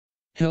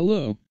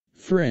Hello,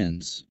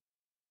 friends.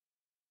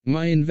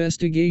 My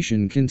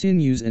investigation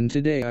continues, and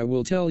today I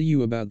will tell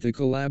you about the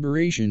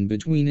collaboration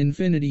between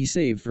Infinity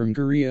SAV from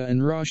Korea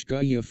and ROSCH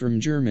GAIA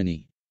from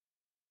Germany.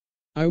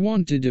 I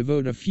want to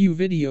devote a few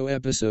video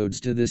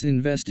episodes to this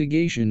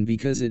investigation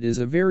because it is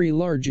a very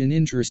large and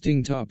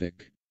interesting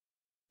topic.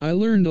 I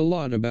learned a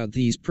lot about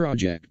these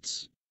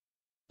projects.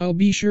 I'll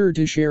be sure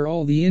to share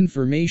all the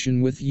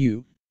information with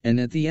you, and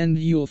at the end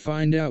you'll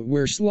find out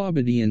where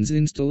Slobodian's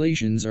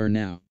installations are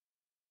now.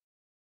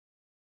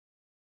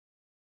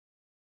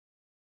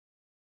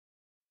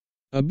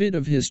 A bit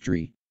of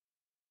history.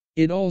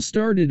 It all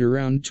started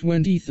around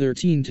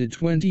 2013 to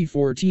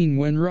 2014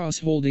 when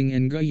ROSCH Holding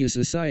and GAIA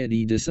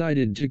Society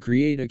decided to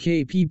create a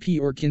KPP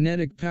or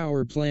Kinetic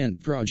Power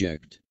Plant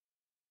project.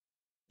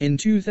 In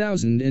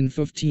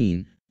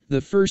 2015, the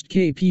first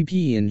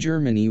KPP in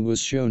Germany was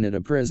shown at a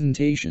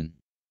presentation.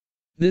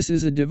 This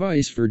is a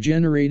device for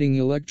generating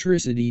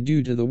electricity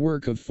due to the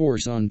work of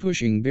force on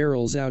pushing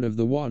barrels out of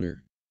the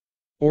water.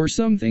 Or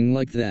something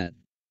like that.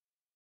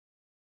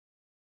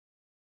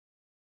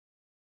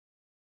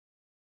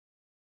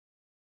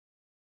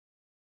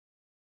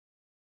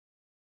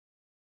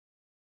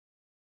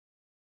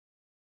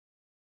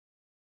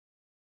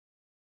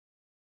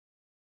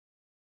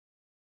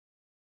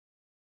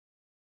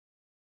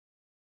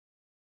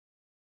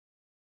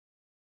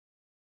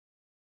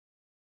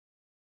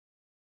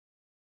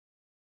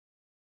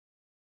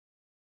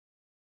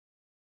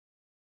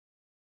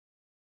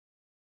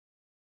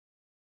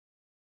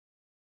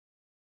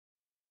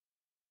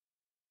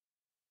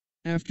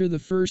 After the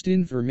first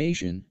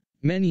information,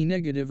 many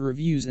negative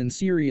reviews and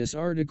serious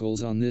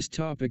articles on this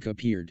topic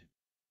appeared.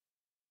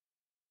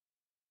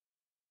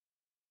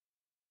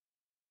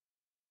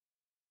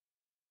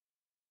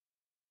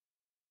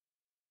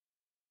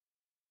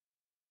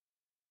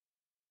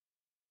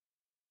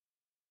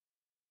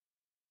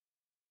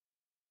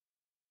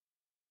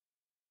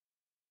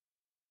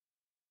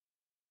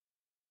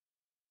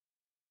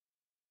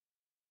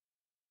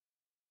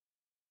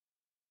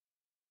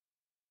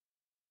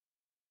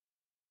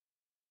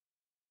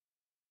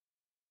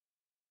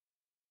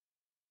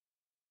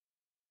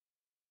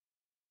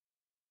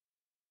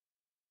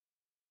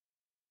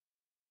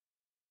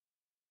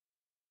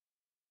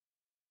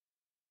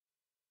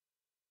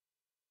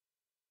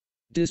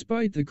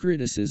 Despite the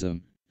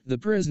criticism, the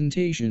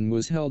presentation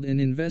was held and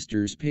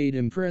investors paid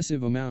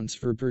impressive amounts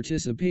for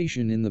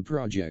participation in the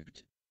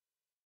project.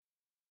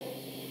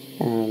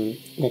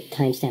 The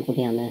timestamp will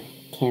be on the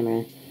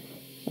camera,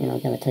 and I'll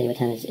be able to tell you what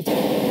time it is.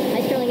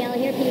 Hi, Sterling Allen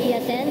here,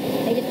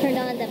 PESN. They just turned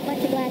on the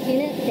plexiglass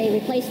unit. They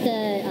replaced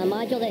the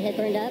module that had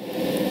burned up,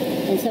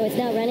 and so it's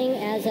now running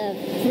as of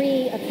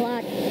 3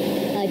 o'clock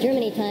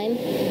Germany time,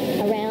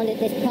 around,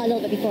 it's probably a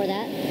little bit before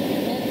that.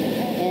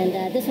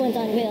 And this one's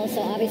on wheels,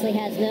 so obviously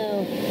has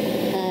no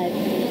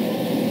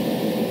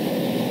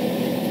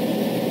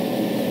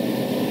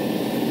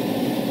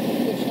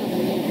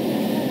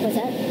what's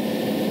that?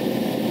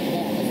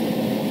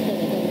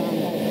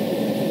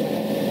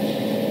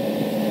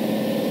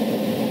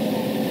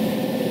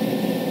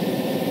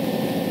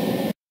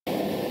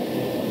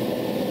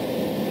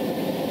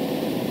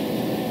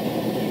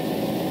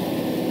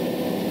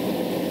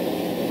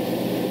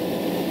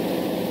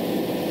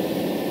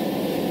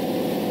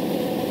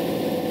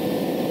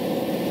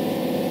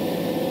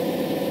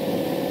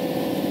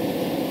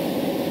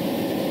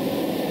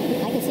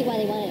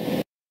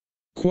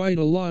 Quite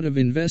a lot of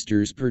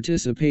investors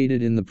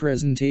participated in the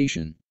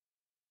presentation.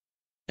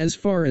 As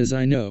far as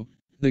I know,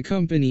 the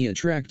company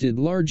attracted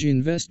large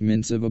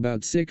investments of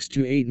about 6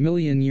 to 8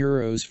 million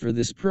euros for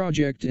this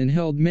project and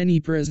held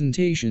many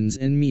presentations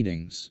and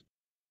meetings.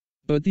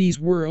 But these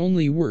were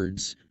only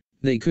words,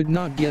 they could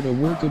not get a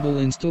workable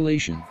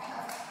installation.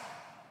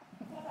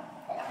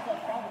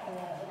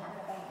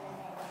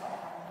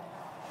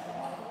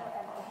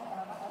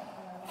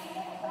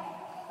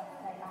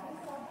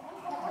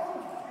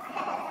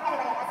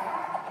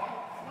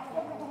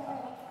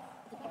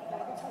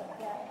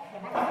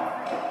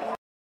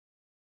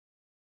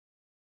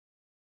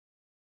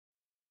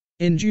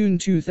 In June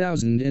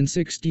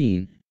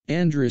 2016,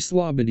 Andrii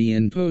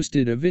Slobodian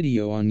posted a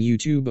video on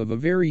YouTube of a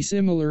very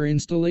similar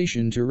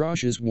installation to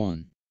ROSCH's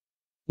one.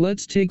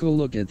 Let's take a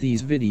look at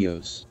these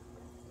videos.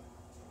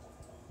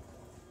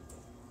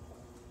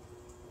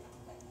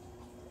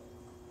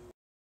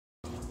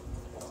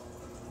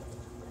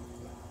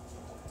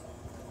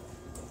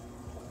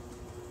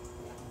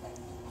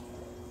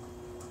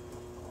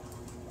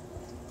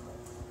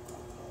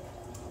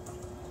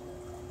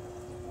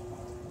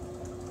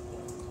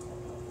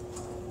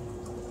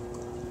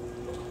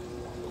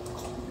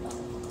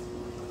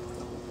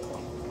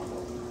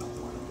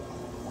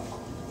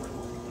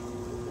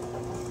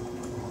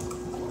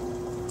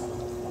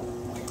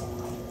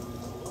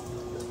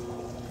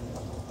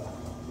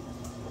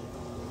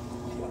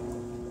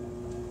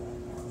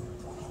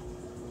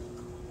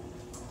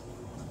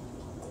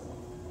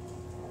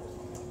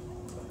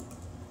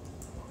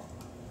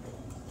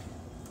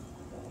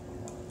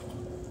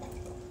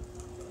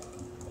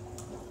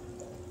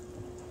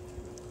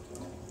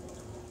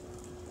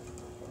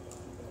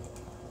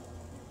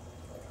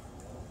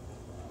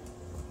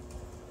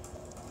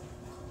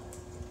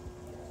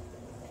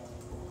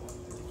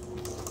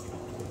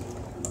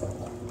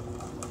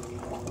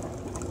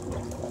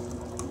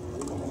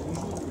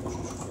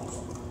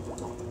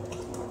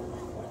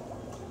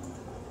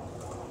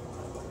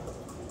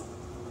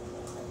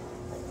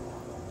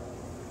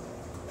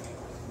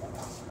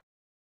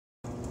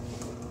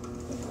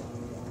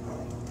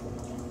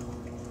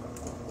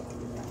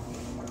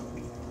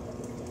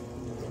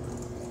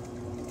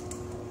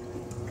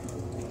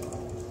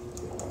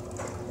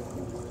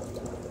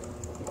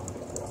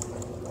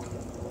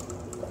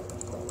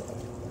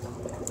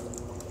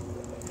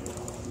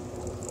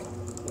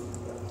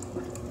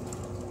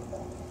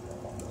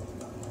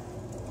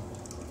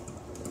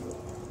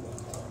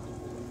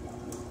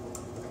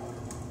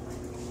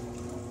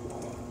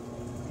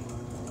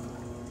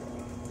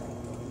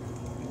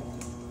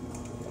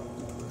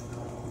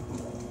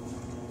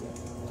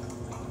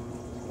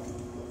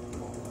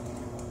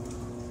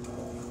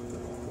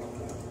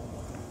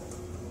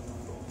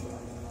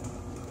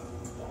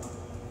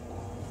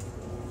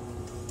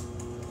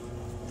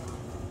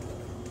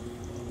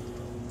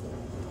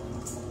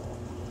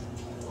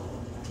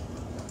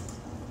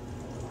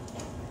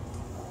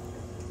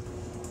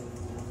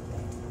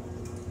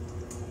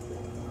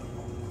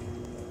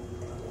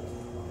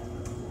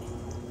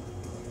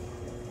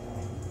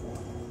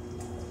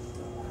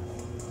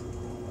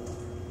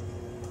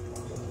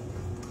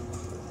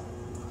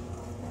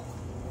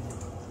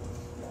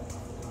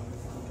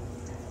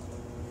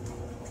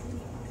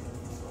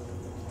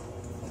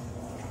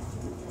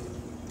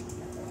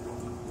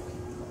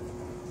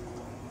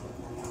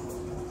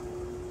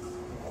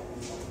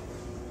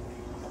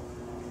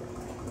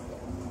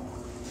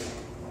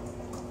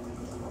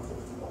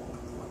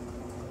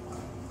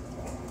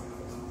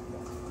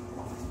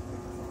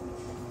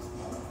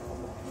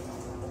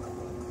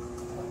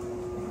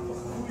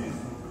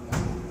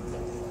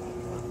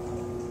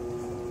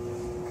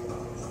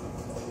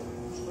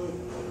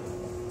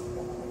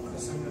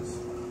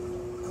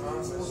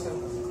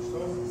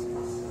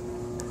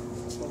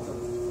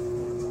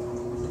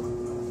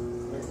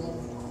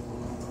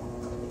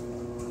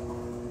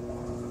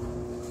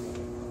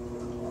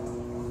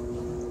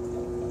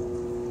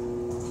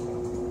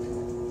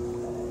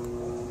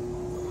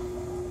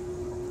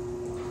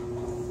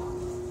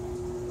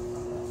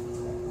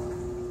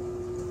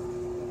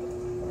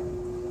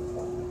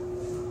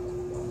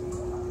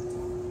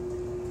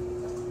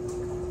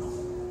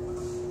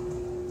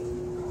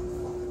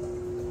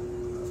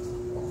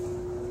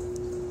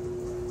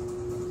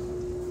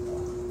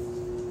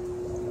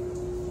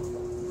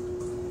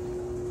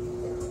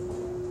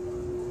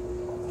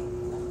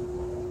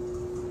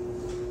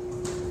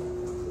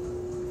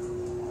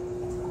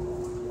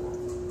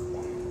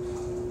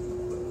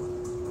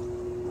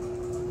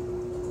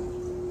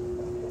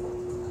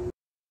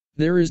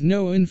 There is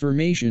no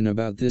information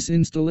about this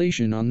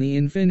installation on the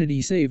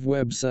Infinity Save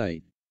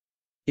website.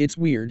 It's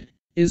weird,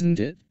 isn't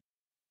it?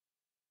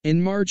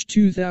 In March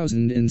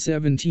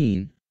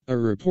 2017, a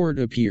report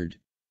appeared.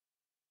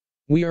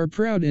 We are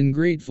proud and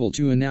grateful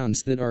to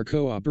announce that our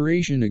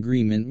cooperation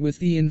agreement with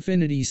the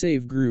Infinity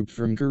Save group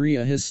from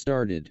Korea has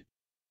started.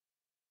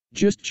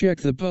 Just check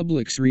the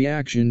public's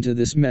reaction to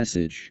this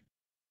message.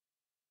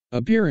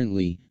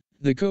 Apparently,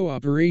 the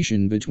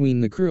cooperation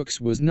between the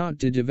crooks was not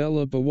to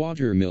develop a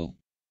water mill.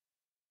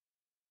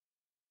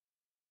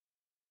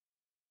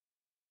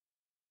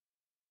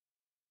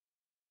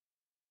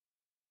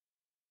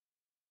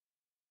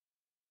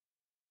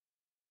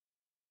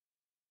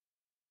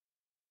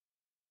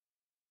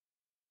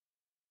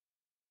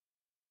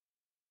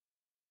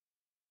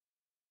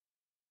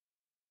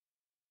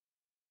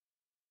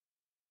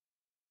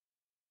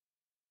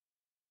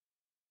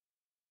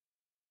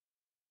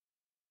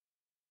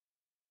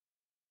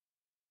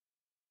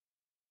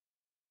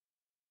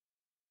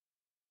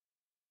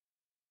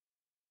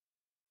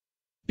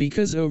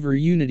 Because over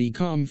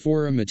Unity.com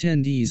forum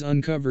attendees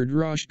uncovered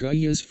ROSCH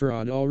GAIA's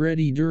fraud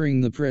already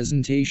during the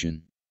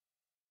presentation.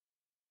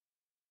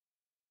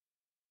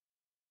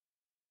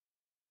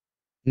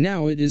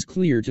 Now it is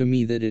clear to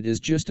me that it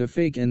is just a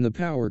fake and the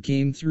power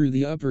came through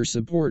the upper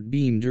support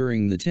beam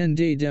during the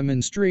 10-day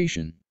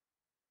demonstration.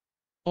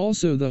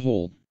 Also the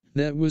hole,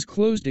 that was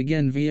closed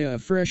again via a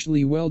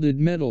freshly welded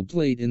metal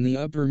plate in the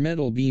upper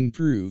metal beam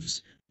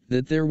proves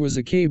that there was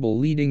a cable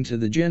leading to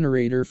the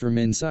generator from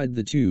inside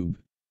the tube.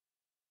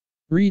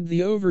 Read the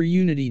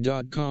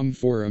overunity.com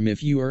forum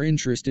if you are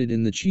interested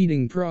in the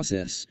cheating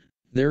process,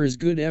 there is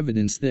good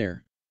evidence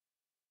there.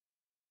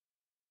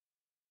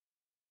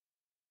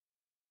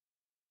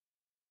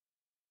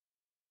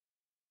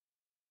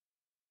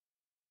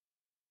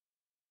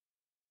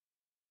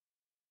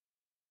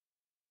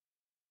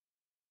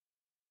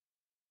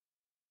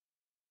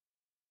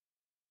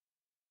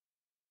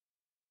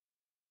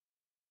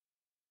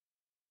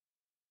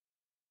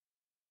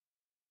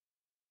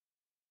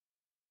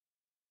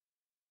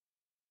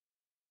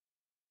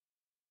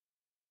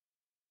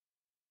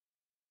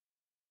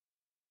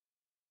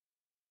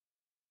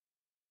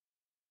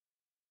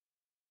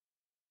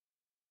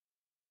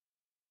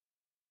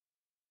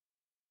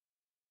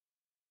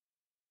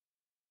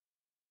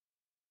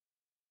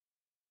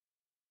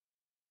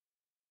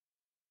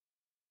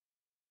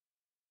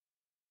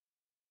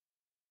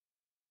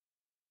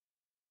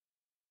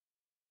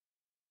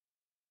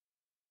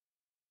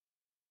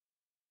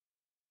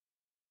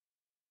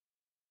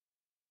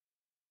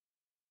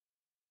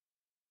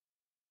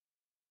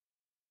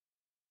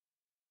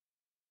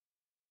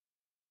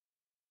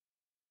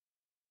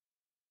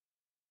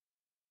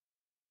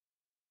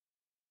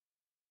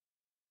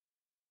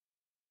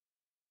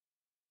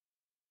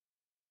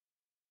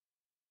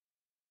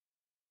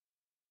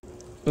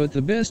 But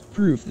the best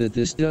proof that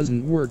this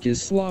doesn't work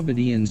is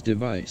Slobodian's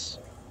device.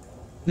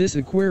 This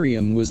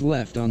aquarium was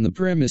left on the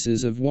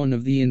premises of one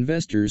of the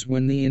investors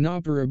when the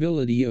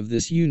inoperability of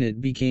this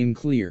unit became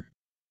clear.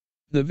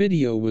 The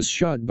video was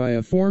shot by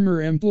a former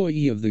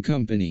employee of the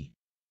company.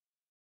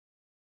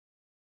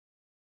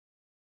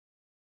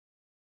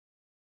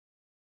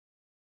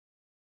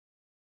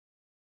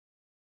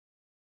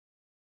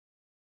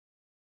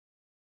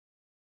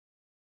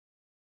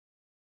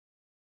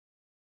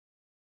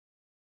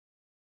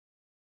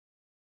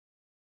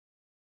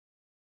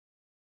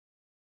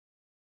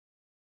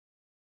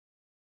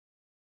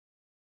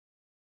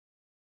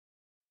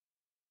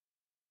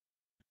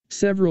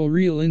 Several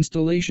real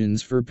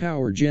installations for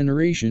power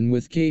generation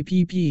with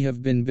KPP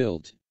have been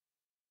built.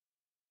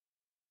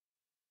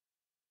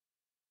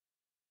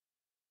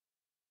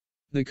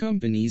 The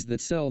companies that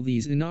sell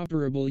these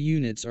inoperable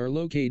units are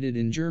located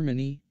in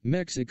Germany,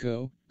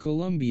 Mexico,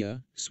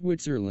 Colombia,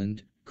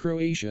 Switzerland,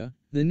 Croatia,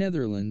 the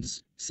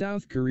Netherlands,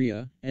 South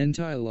Korea, and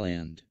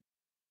Thailand.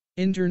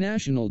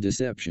 International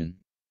deception.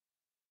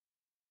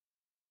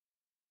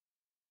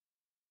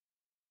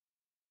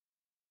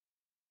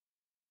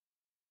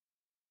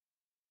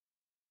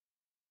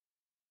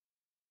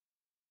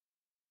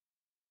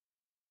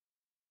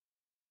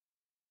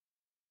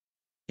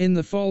 In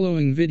the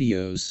following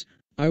videos,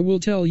 I will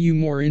tell you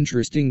more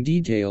interesting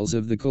details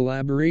of the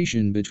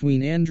collaboration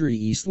between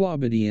Andrii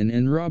Slobodian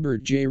and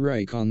Robert J.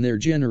 Reich on their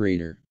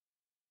generator.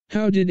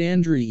 How did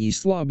Andrii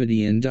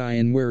Slobodian die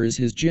and where is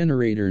his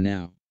generator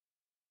now?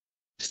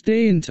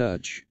 Stay in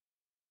touch.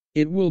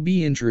 It will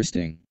be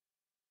interesting.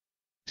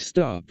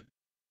 Stop.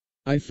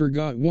 I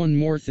forgot one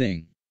more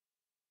thing.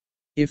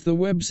 If the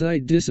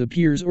website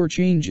disappears or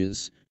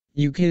changes,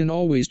 you can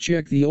always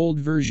check the old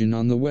version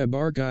on the web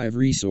archive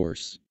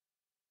resource.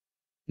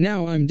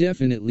 Now I'm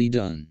definitely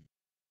done.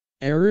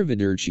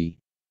 Arrivederci.